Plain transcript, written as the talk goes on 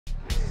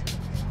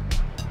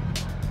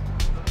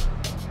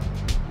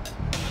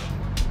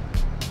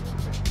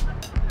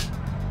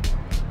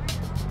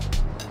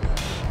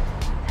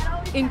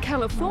In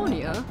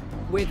California,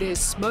 where there's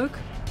smoke,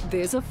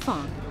 there's a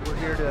fine. We're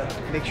here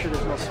to make sure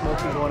there's no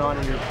smoking going on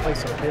in your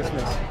place of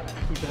business.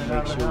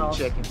 Make sure we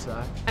check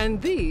inside. And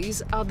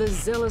these are the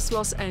zealous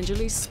Los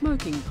Angeles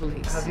smoking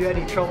police. Have you had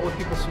any trouble with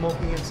people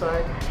smoking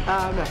inside?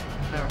 No,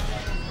 never.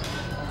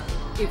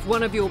 If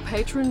one of your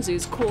patrons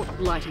is caught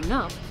lighting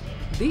up,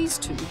 these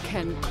two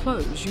can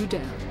close you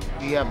down.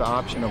 You have the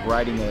option of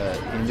writing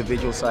an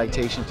individual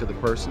citation to the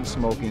person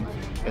smoking,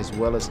 as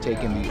well as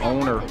taking the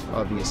owner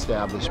of the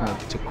establishment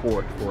to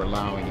court for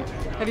allowing it.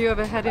 Have you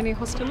ever had any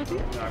hostility?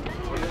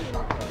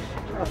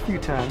 A few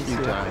times.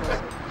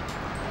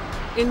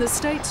 In the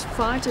state's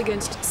fight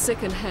against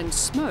second-hand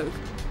smoke,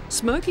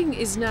 smoking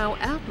is now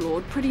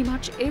outlawed pretty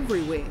much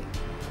everywhere.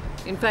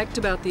 In fact,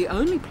 about the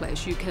only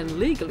place you can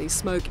legally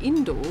smoke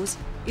indoors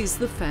is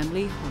the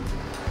family home.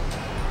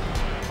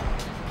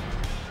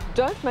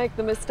 Don't make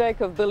the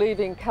mistake of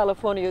believing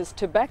California's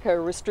tobacco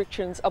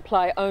restrictions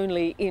apply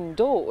only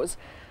indoors.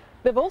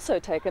 They've also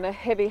taken a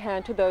heavy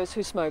hand to those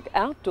who smoke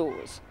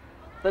outdoors.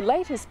 The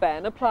latest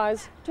ban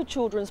applies to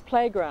children's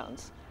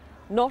playgrounds.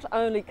 Not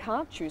only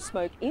can't you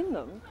smoke in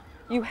them,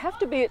 you have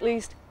to be at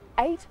least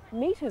 8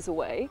 meters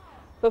away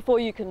before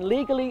you can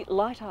legally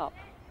light up.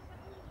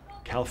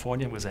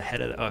 California was ahead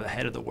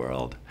of the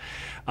world.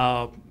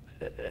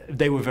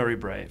 They were very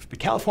brave. But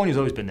California's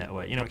always been that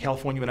way. You know,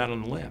 California went out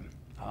on a limb.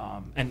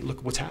 And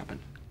look what's happened.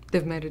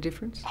 They've made a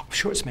difference? Oh,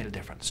 sure it's made a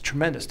difference,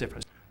 tremendous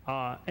difference.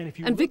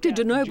 And Victor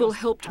DeNoble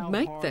helped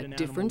make that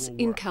difference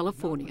in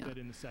California.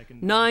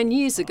 9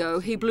 years ago,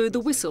 he blew the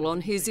whistle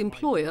on his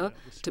employer,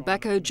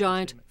 tobacco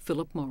giant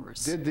Philip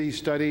Morris. Did these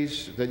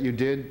studies that you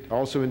did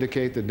also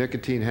indicate that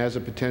nicotine has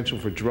a potential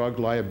for drug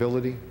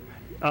liability?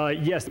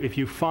 Yes, if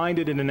you find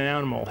it in an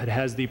animal, it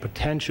has the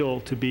potential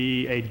to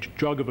be a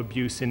drug of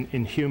abuse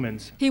in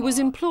humans. He was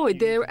employed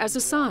there as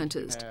a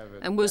scientist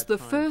and was the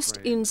first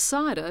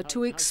insider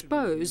to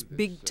expose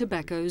big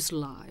tobacco's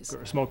lies.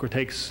 A smoker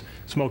takes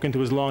smoke into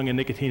his lung and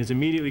nicotine is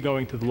immediately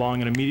going to the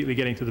lung and immediately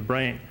getting to the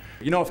brain.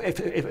 You know, if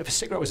a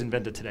cigarette was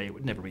invented today, it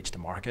would never reach the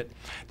market.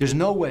 There's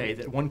no way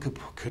that one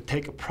could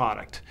take a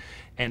product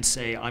and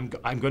say, I'm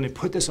going to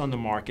put this on the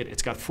market.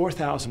 It's got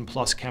 4,000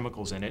 plus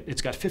chemicals in it.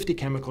 It's got 50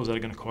 chemicals that are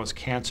going to cause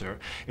cancer.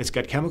 It's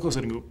got chemicals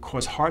that are going to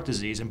cause heart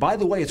disease. And by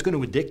the way, it's going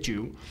to addict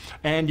you.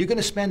 And you're going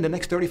to spend the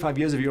next 35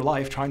 years of your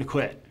life trying to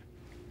quit.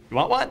 You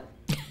want one?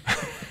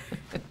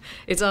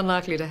 It's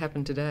unlikely to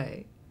happen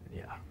today.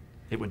 Yeah,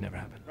 it would never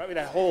happen. Right where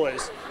that hole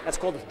is, that's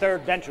called the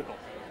third ventricle.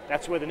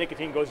 That's where the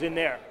nicotine goes in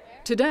there.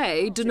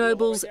 Today,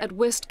 DeNoble's at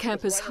West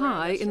Campus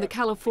High in the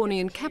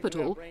Californian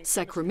capital,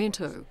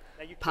 Sacramento,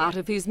 part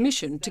of his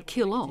mission to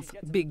kill off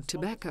big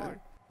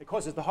tobacco. It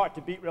causes the heart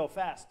to beat real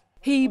fast.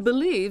 He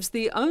believes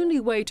the only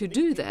way to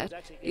do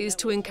that is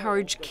to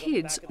encourage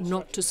kids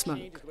not to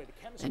smoke.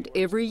 And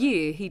every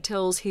year he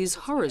tells his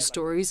horror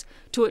stories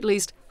to at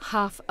least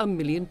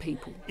 500,000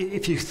 people.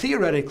 If you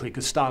theoretically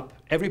could stop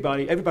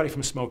everybody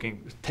from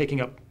smoking, taking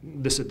up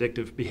this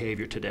addictive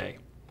behavior today,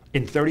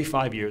 in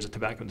 35 years the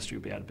tobacco industry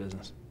would be out of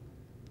business.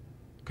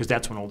 Because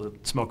that's when all the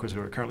smokers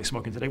who are currently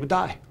smoking today would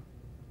die.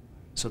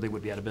 So they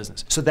would be out of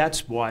business. So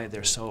that's why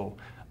they're so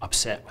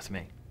upset with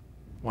me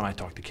when I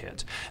talk to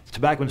kids. The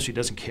tobacco industry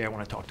doesn't care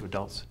when I talk to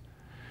adults.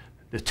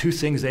 The two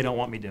things they don't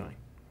want me doing.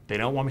 They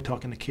don't want me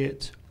talking to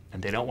kids,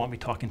 and they don't want me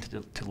talking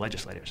to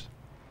legislators.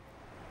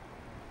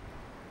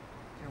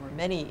 There were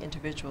many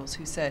individuals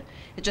who said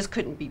it just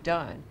couldn't be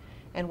done,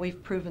 and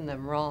we've proven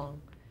them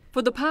wrong.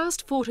 For the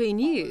past 14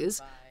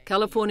 years,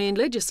 Californian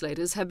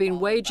legislators have been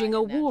waging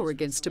a war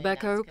against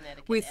tobacco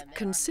with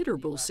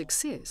considerable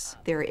success.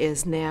 There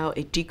is now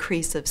a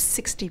decrease of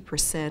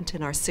 60%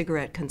 in our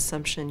cigarette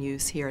consumption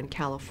use here in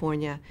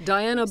California.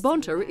 Diana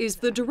Bonter is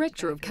the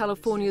director of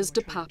California's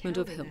Department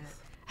of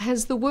Health.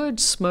 Has the word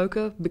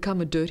smoker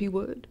become a dirty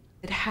word?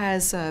 It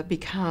has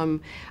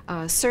become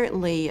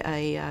certainly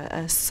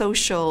a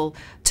social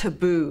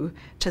taboo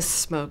to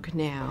smoke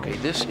now. Okay,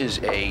 this is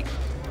a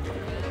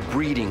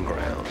breeding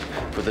ground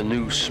for the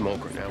new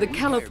smoker. Now, the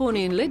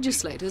Californian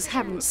legislators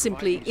haven't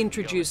simply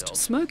introduced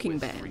smoking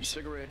bans.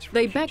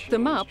 They back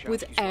them up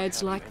with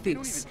ads like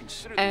this.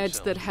 Ads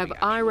that have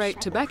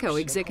irate tobacco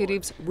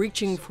executives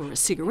reaching for a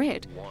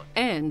cigarette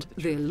and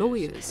their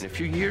lawyers. In a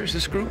few years,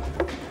 this group,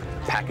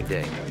 pack a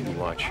day, you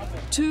watch.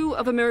 2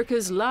 of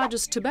America's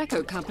largest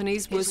tobacco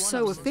companies were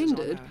so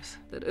offended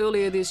that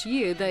earlier this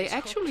year they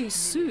actually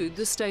sued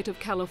the state of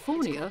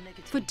California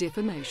for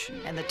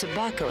defamation. And the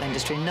tobacco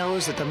industry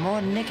knows that the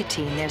more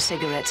nicotine their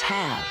cigarettes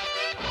have,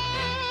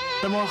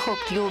 the more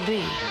hooked you'll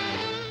be.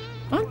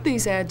 Aren't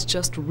these ads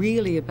just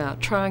really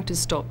about trying to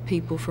stop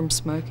people from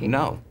smoking?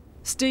 No.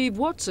 Steve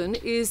Watson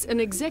is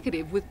an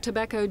executive with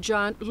tobacco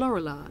giant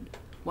Lorillard.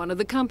 one of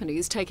the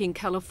companies taking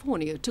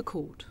California to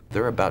court.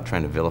 They're about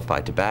trying to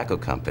vilify tobacco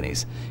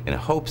companies in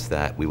hopes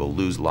that we will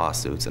lose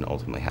lawsuits and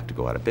ultimately have to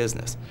go out of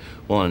business.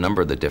 Well, a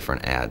number of the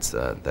different ads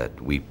that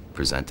we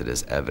presented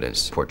as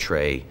evidence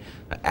portray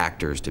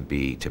actors to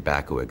be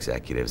tobacco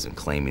executives and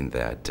claiming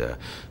that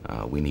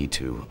we need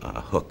to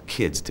hook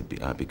kids to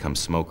become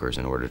smokers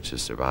in order to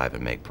survive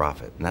and make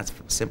profit. And that's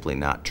simply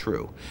not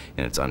true.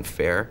 And it's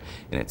unfair,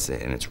 and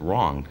it's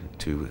wrong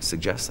to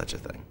suggest such a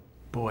thing.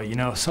 Boy, you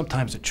know,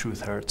 sometimes the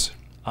truth hurts.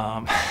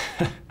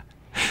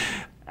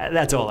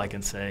 That's all I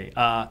can say.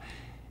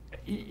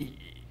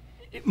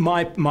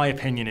 My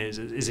opinion is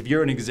if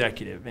you're an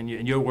executive and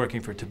you're working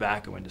for a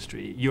tobacco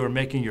industry, you're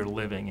making your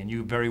living and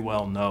you very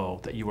well know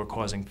that you are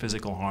causing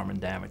physical harm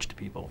and damage to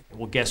people.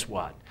 Well, guess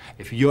what?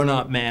 If you're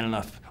not man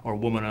enough or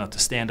woman enough to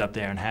stand up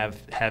there and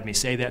have me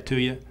say that to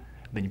you,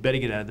 then you better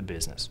get out of the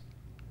business.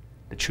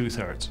 The truth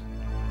hurts.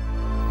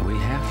 We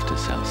have to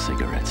sell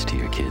cigarettes to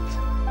your kids.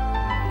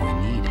 We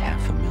need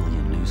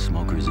 500,000 new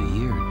smokers a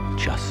year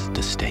just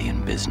to stay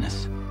in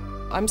business.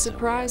 I'm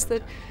surprised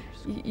that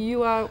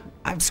you are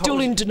still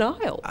in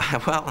denial.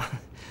 Well,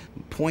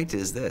 the point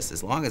is this: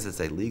 as long as it's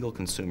a legal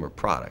consumer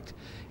product,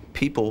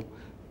 people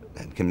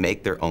can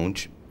make their own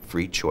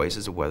free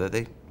choices of whether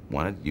they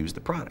want to use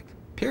the product,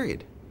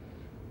 period.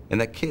 And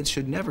that kids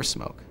should never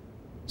smoke.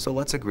 So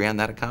let's agree on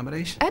that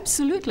accommodation.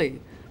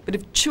 Absolutely. But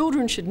if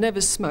children should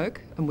never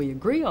smoke, and we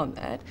agree on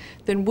that,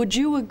 then would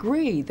you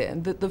agree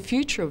then that the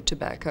future of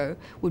tobacco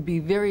would be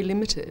very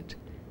limited?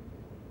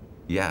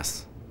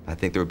 Yes. I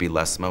think there would be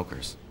less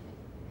smokers.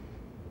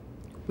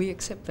 We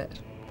accept that.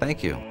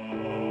 Thank you.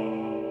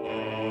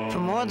 For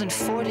more than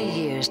 40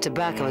 years,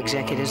 tobacco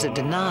executives have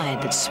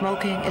denied that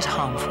smoking is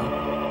harmful.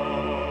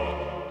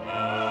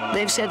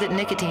 They've said that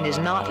nicotine is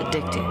not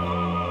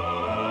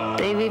addictive.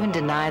 They've even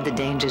denied the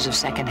dangers of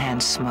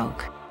secondhand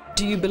smoke.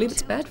 Do you believe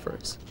it's bad for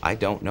us? I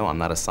don't know. I'm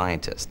not a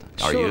scientist.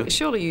 Are you?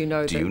 Surely you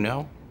know that. Do you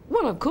know?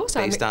 Well, of course.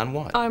 Based on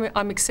what? I'm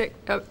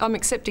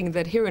accepting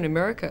that here in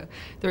America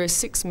there are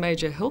 6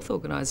 major health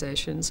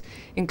organisations,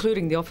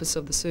 including the Office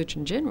of the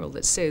Surgeon General,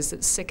 that says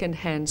that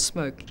second-hand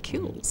smoke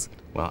kills.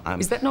 Well,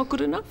 is that not good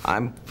enough?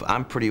 I'm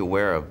pretty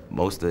aware of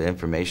most of the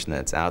information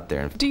that's out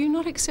there. Do you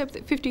not accept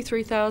that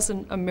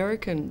 53,000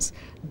 Americans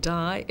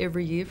die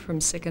every year from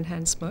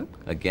second-hand smoke?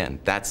 Again,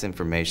 that's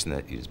information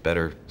that is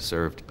better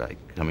served by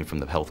coming from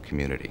the health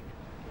community.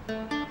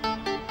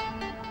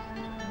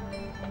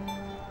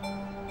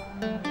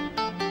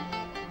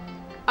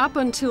 Up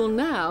until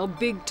now,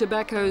 big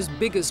tobacco's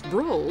biggest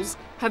brawls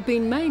have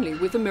been mainly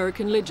with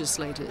American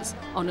legislators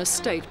on a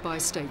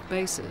state-by-state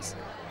basis.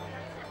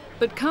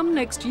 But come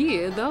next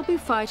year, they'll be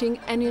fighting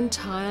an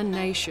entire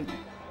nation.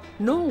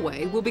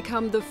 Norway will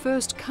become the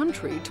first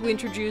country to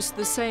introduce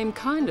the same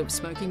kind of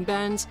smoking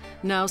bans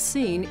now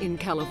seen in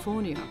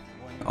California.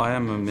 I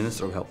am a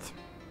Minister of Health.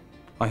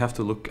 I have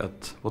to look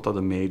at what are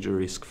the major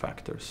risk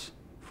factors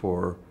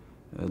for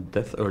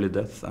early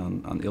death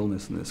and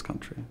illness in this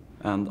country.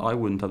 And I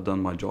wouldn't have done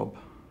my job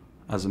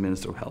as a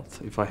Minister of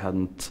Health if I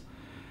hadn't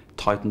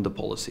tightened the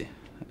policy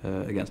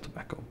against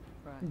tobacco.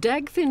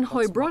 Dagfinn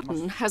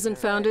Høybråten hasn't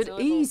found it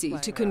easy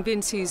to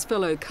convince his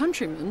fellow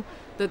countrymen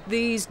that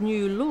these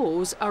new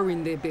laws are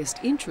in their best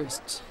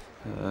interests.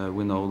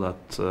 We know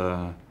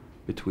that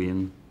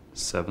between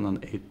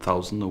 7,000 and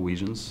 8,000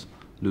 Norwegians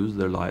lose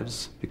their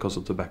lives because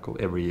of tobacco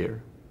every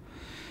year.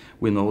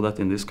 We know that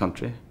in this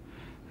country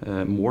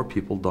more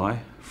people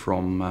die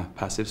from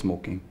passive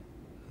smoking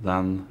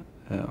than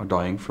are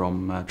dying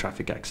from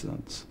traffic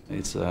accidents.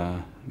 It's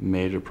a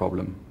major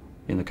problem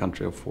in a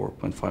country of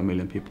 4.5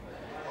 million people.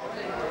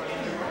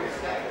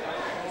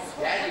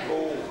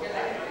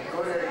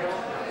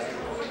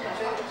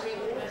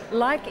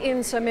 Like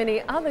in so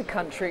many other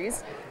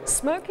countries,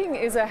 smoking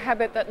is a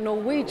habit that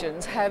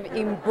Norwegians have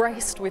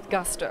embraced with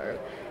gusto.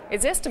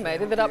 It's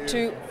estimated that up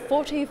to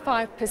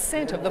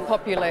 45% of the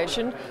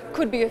population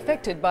could be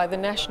affected by the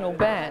national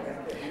ban,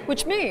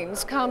 which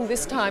means come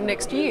this time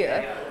next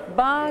year,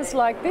 bars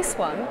like this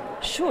one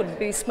should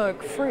be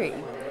smoke-free.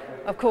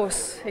 Of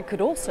course, it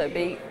could also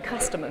be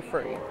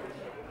customer-free.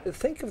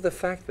 Think of the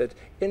fact that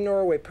in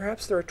Norway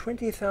perhaps there are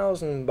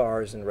 20,000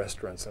 bars and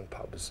restaurants and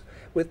pubs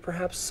with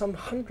perhaps some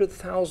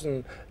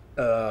 100,000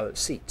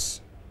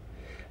 seats.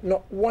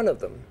 Not one of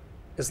them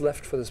is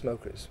left for the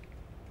smokers.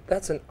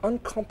 That's an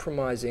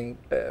uncompromising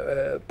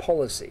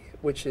policy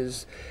which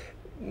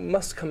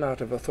must come out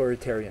of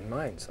authoritarian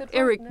minds.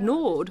 Eric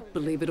Nord,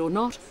 believe it or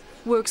not,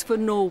 works for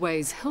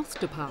Norway's health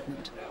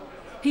department.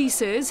 He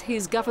says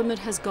his government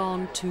has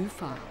gone too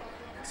far.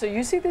 So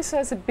you see this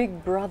as a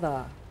big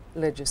brother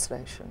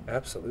legislation?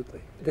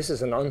 Absolutely. This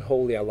is an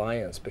unholy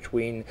alliance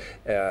between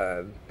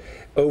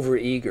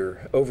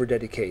over-eager,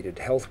 over-dedicated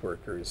health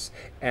workers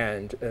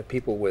and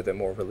people with a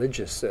more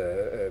religious,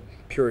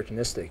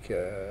 puritanistic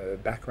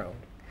background.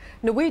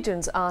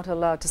 Norwegians aren't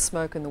allowed to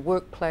smoke in the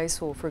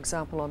workplace or, for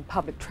example, on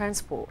public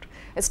transport.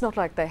 It's not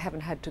like they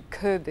haven't had to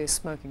curb their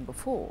smoking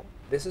before.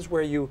 This is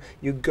where you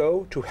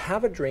go to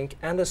have a drink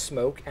and a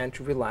smoke and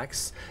to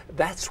relax.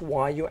 That's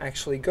why you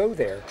actually go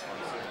there.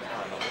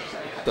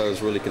 I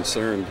was really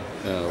concerned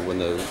when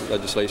the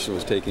legislation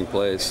was taking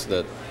place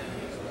that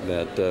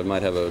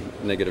might have a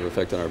negative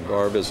effect on our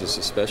bar business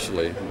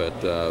especially, but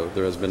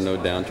there has been no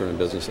downturn in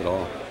business at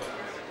all.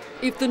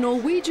 If the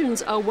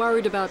Norwegians are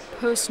worried about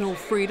personal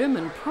freedom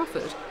and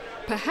profit,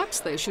 perhaps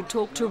they should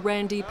talk to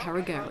Randy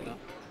Paragari.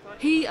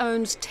 He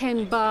owns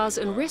 10 bars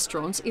and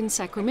restaurants in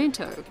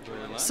Sacramento,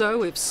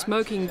 so if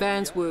smoking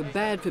bans were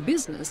bad for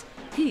business,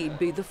 he'd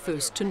be the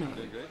first to know.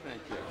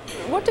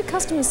 What did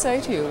customers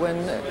say to you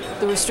when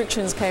the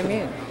restrictions came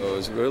in? It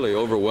was really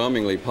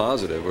overwhelmingly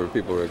positive, where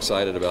people were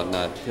excited about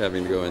not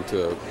having to go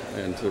into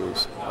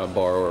a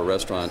bar or a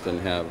restaurant and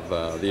have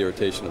the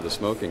irritation of the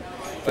smoking.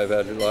 I've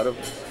had a lot of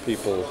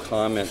people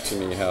comment to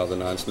me how the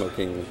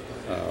non-smoking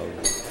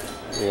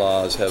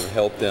laws have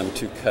helped them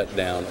to cut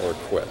down or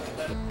quit.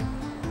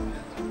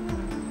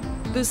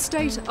 The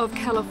state of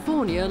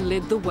California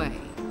led the way.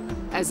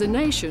 As a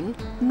nation,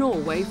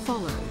 Norway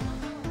followed.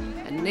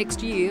 And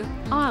next year,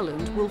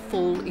 Ireland will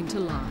fall into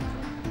line.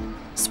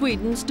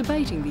 Sweden's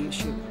debating the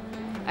issue.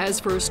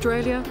 As for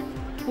Australia,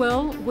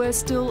 well, we're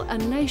still a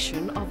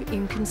nation of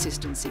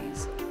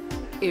inconsistencies.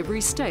 Every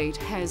state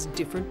has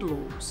different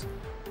laws.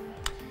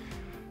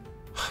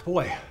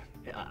 Boy,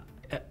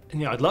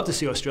 I'd love to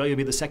see Australia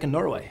be the second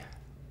Norway.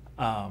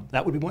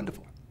 That would be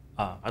wonderful.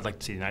 I'd like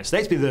to see the United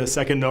States be the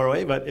second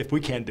Norway, but if we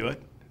can't do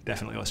it,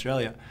 definitely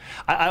Australia.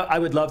 I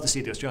would love to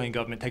see the Australian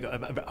government take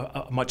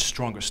a much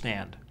stronger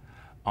stand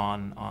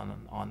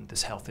on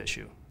this health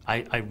issue.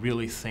 I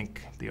really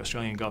think the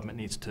Australian government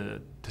needs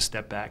to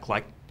step back,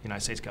 like the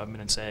United States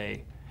government, and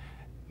say,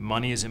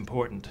 money is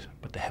important,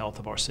 but the health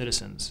of our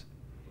citizens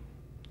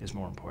is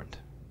more important.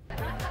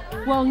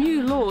 While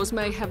new laws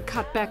may have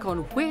cut back on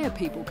where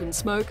people can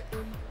smoke,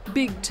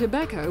 Big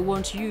Tobacco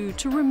wants you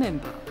to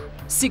remember,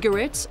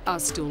 cigarettes are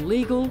still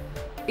legal,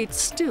 it's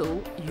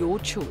still your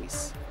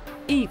choice,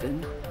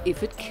 even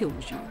if it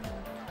kills you.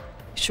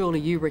 Surely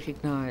you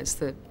recognise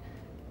that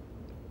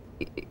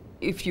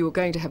if you were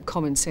going to have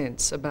common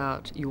sense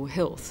about your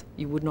health,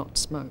 you would not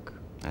smoke.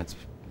 That's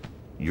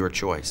your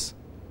choice.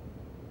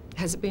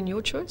 Has it been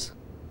your choice?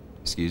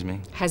 Excuse me?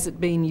 Has it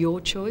been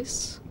your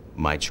choice?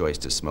 My choice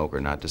to smoke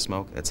or not to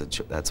smoke,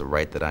 that's a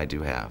right that I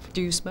do have.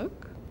 Do you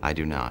smoke? I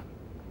do not.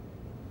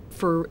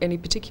 For any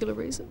particular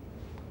reason?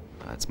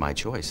 That's my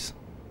choice.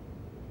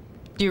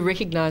 Do you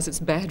recognise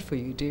it's bad for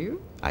you, do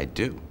you? I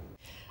do.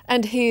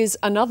 And here's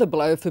another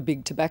blow for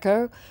Big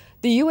Tobacco.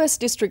 The US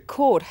District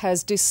Court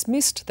has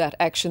dismissed that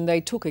action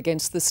they took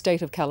against the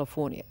state of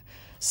California.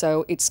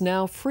 So it's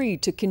now free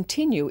to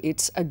continue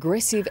its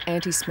aggressive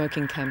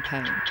anti-smoking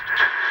campaign.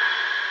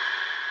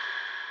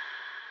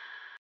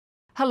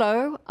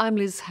 Hello, I'm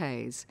Liz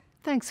Hayes.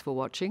 Thanks for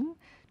watching.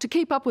 To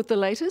keep up with the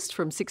latest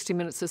from 60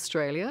 Minutes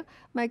Australia,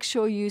 make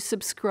sure you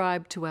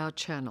subscribe to our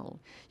channel.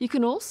 You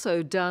can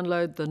also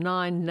download the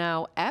 9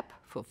 Now app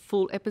for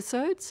full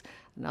episodes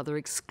and other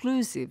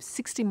exclusive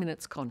 60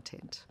 Minutes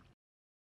content.